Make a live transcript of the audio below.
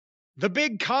The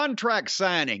big contract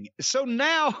signing. So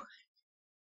now,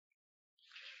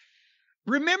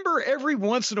 remember every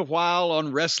once in a while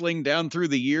on wrestling down through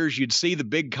the years, you'd see the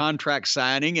big contract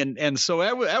signing. And so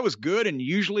that was good. And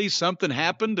usually something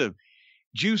happened to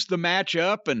juice the match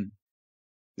up. And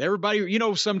everybody,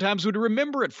 sometimes would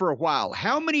remember it for a while.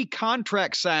 How many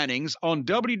contract signings on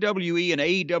WWE and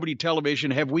AEW television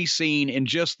have we seen in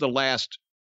just the last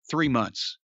 3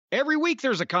 months? Every week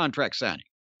there's a contract signing.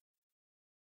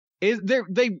 They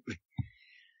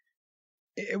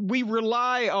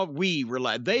rely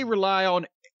on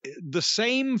the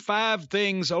same 5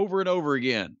 things over and over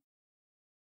again.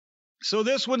 So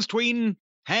this one's between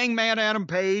Hangman Adam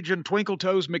Page and Twinkle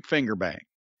Toes McFingerbang.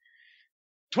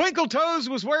 Twinkle Toes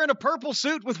was wearing a purple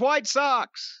suit with white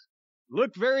socks.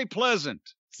 Looked very pleasant.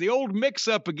 It's the old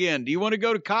mix-up again. Do you want to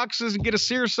go to Cox's and get a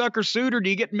seersucker suit, or do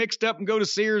you get mixed up and go to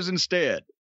Sears instead?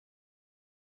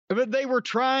 But they were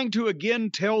trying to again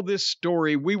tell this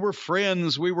story. We were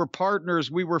friends, we were partners,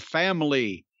 we were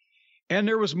family. And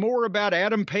there was more about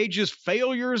Adam Page's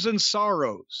failures and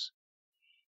sorrows.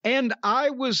 And I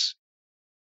was,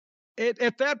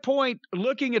 at that point,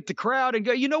 looking at the crowd and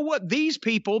go, you know what? These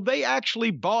people, they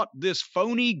actually bought this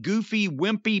phony, goofy,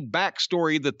 wimpy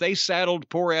backstory that they saddled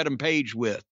poor Adam Page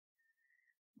with,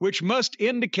 which must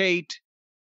indicate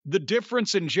the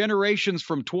difference in generations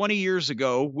from 20 years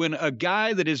ago, when a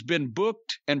guy that has been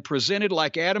booked and presented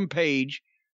like Adam Page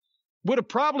would have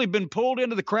probably been pulled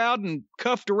into the crowd and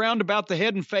cuffed around about the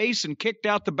head and face and kicked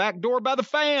out the back door by the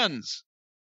fans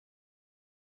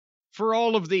for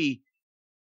all of the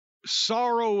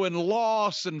sorrow and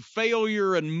loss and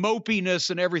failure and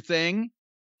mopiness and everything.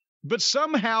 But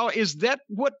somehow, is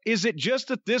it just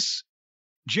that this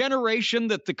generation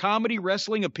that the comedy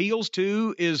wrestling appeals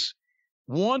to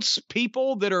wants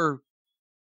people that are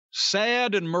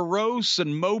sad and morose and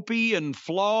mopey and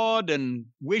flawed and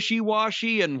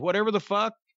wishy-washy and whatever the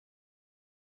fuck?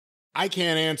 I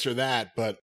can't answer that,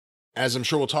 but as I'm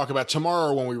sure we'll talk about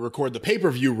tomorrow when we record the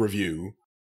pay-per-view review,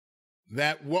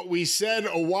 that what we said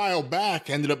a while back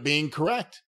ended up being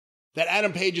correct. That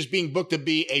Adam Page is being booked to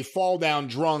be a fall-down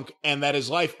drunk, and that his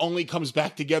life only comes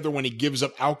back together when he gives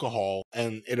up alcohol,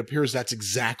 and it appears that's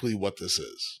exactly what this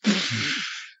is.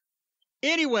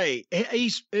 Anyway,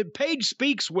 Page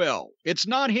speaks well. It's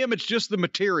not him, it's just the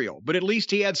material. But at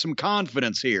least he had some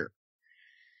confidence here.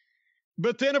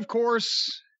 But then, of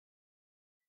course,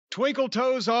 Twinkle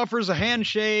Toes offers a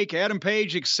handshake. Adam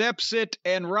Page accepts it.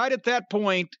 And right at that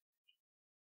point,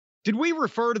 did we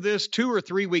refer to this 2 or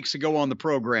 3 weeks ago on the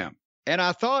program? And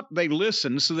I thought they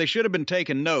listened, so they should have been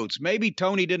taking notes. Maybe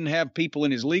Tony didn't have people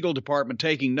in his legal department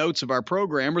taking notes of our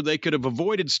program, or they could have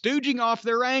avoided stooging off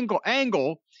their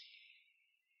angle.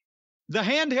 The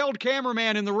handheld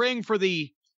cameraman in the ring for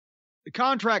the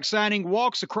contract signing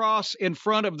walks across in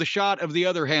front of the shot of the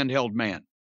other handheld man.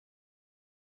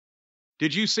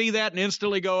 Did you see that and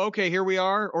instantly go, okay, here we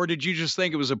are? Or did you just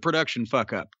think it was a production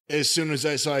fuck-up? As soon as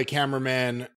I saw a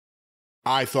cameraman,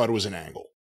 I thought it was an angle.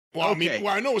 Well, okay.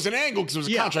 I know it was an angle because it was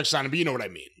a contract signing, but you know what I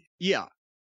mean. Yeah.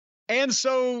 And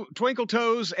so Twinkle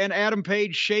Toes and Adam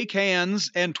Page shake hands,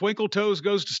 and Twinkle Toes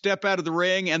goes to step out of the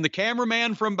ring, and the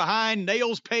cameraman from behind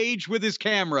nails Page with his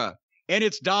camera, and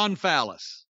it's Don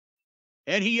Fallis.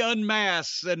 And he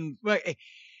unmasks, and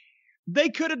they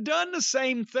could have done the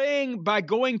same thing by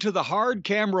going to the hard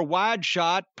camera wide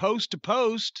shot, post to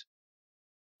post,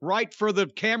 right for the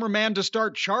cameraman to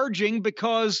start charging,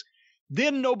 because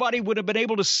then nobody would have been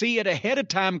able to see it ahead of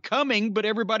time coming, but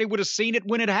everybody would have seen it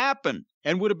when it happened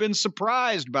and would have been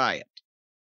surprised by it.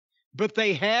 But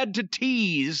they had to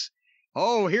tease,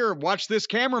 oh, here, watch this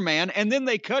cameraman. And then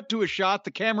they cut to a shot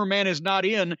the cameraman is not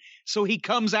in, so he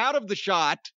comes out of the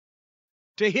shot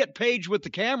to hit Page with the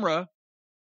camera.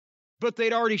 But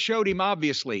they'd already showed him,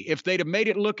 obviously. If they'd have made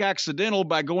it look accidental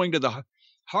by going to the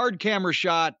hard camera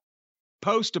shot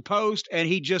post to post, and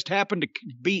he just happened to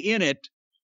be in it,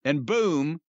 and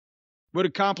boom, would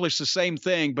accomplish the same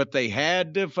thing, but they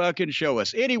had to fucking show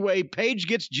us. Anyway, Page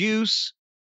gets juice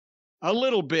a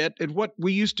little bit at what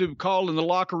we used to call in the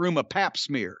locker room a pap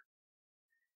smear.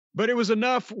 But it was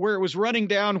enough where it was running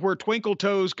down where Twinkle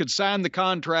Toes could sign the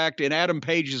contract in Adam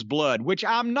Page's blood, which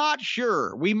I'm not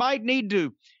sure. We might need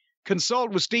to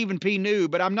consult with Stephen P. New,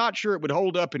 but I'm not sure it would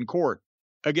hold up in court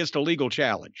against a legal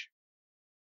challenge.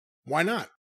 Why not?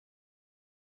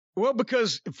 Well,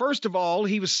 because, first of all,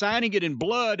 he was signing it in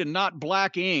blood and not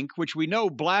black ink, which we know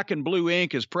black and blue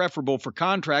ink is preferable for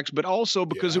contracts, but also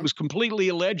because it was completely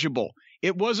illegible.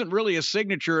 It wasn't really a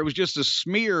signature. It was just a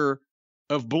smear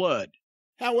of blood.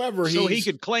 However, so he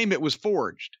could claim it was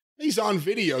forged. He's on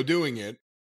video doing it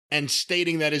and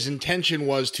stating that his intention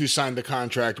was to sign the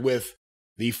contract with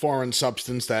the foreign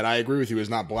substance that I agree with you is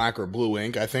not black or blue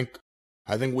ink, I think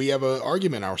we have an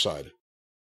argument our side.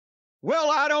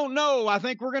 Well, I don't know. I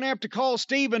think we're going to have to call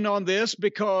Steven on this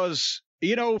because,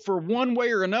 for one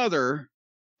way or another,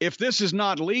 if this is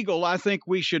not legal, I think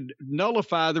we should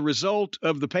nullify the result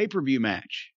of the pay-per-view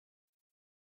match.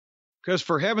 Because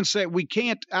for heaven's sake,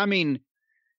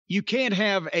 you can't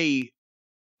have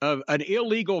an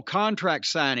illegal contract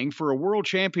signing for a world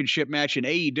championship match in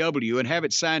AEW and have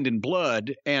it signed in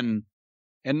blood and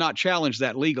not challenge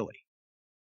that legally.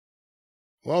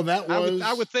 Well, that was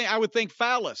I would think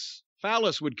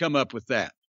Phallus would come up with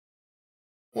that.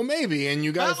 Well, maybe, and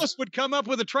you guys Phallus would come up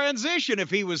with a transition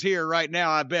if he was here right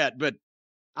now, I bet. But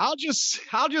I'll just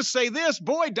say this,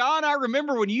 boy, Don, I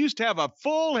remember when you used to have a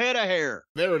full head of hair.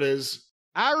 There it is.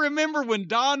 I remember when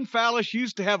Don Phallus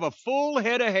used to have a full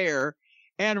head of hair,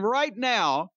 and right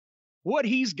now, what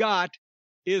he's got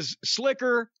is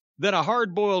slicker than a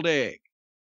hard-boiled egg.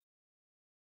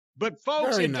 But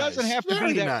folks, Very it nice. doesn't have to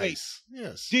Very be that nice. way.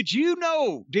 Yes. Did you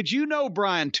know,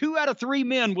 Brian, 2 out of 3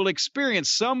 men will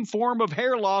experience some form of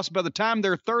hair loss by the time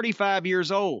they're 35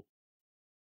 years old?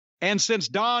 And since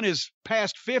Don is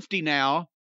past 50 now,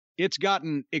 it's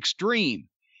gotten extreme.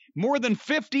 More than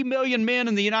 50 million men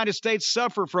in the United States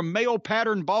suffer from male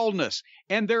pattern baldness,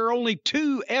 and there are only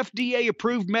 2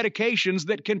 FDA-approved medications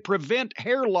that can prevent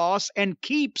hair loss, and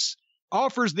Keeps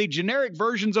offers the generic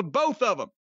versions of both of them.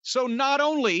 So not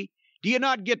only do you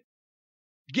not get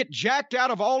jacked out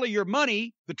of all of your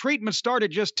money, the treatment start at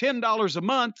just $10 a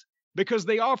month because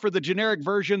they offer the generic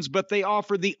versions, but they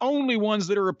offer the only ones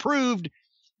that are approved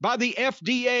by the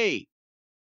FDA.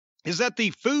 Is that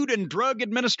the Food and Drug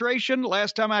Administration,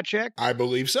 last time I checked? I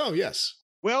believe so, yes.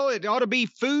 Well, it ought to be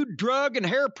Food, Drug, and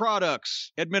Hair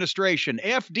Products Administration,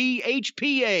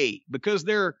 FDHPA, because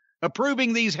they're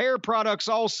approving these hair products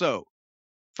also.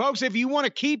 Folks, if you want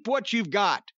to keep what you've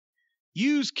got,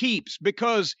 use Keeps,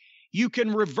 because you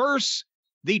can reverse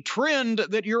the trend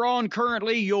that you're on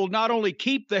currently. You'll not only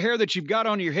keep the hair that you've got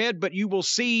on your head, but you will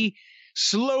see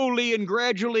slowly and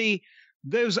gradually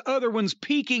those other ones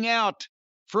peeking out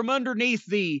from underneath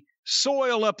the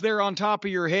soil up there on top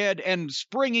of your head and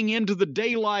springing into the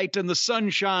daylight and the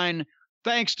sunshine,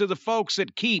 thanks to the folks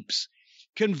at Keeps.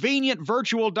 Convenient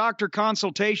virtual doctor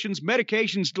consultations,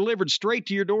 medications delivered straight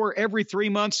to your door every 3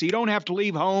 months so you don't have to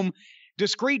leave home,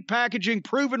 discreet packaging,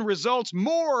 proven results,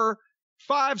 more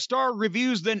 5-star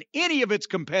reviews than any of its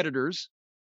competitors,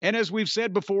 and as we've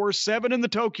said before, 7 in the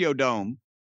Tokyo Dome.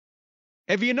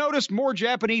 Have you noticed more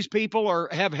Japanese people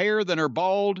have hair than are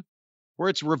bald, where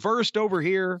it's reversed over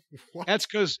here? What? That's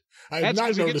because I have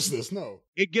not noticed this, no.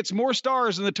 It gets more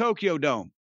stars in the Tokyo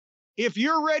Dome. If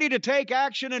you're ready to take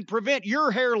action and prevent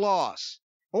your hair loss,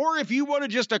 or if you want to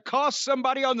just accost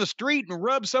somebody on the street and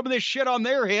rub some of this shit on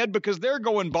their head because they're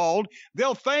going bald,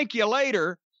 they'll thank you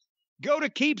later. Go to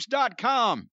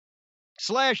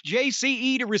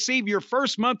keeps.com/JCE to receive your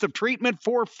first month of treatment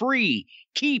for free.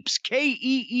 Keeps,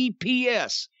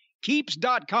 Keeps,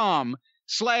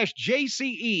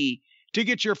 keeps.com/JCE to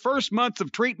get your first month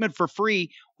of treatment for free.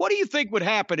 What do you think would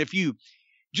happen if you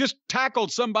just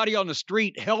tackled somebody on the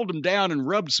street, held them down, and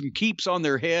rubbed some Keeps on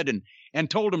their head and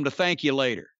told them to thank you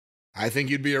later? I think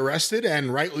you'd be arrested,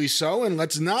 and rightly so, and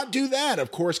let's not do that.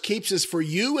 Of course, Keeps is for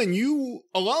you and you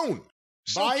alone.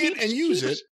 Buy it and use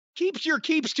it. Keeps your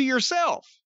Keeps to yourself.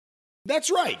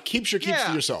 That's right. Keeps your Keeps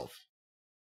to yourself.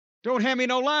 Don't hand me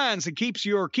no lines and keeps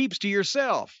your Keeps to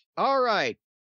yourself. All right.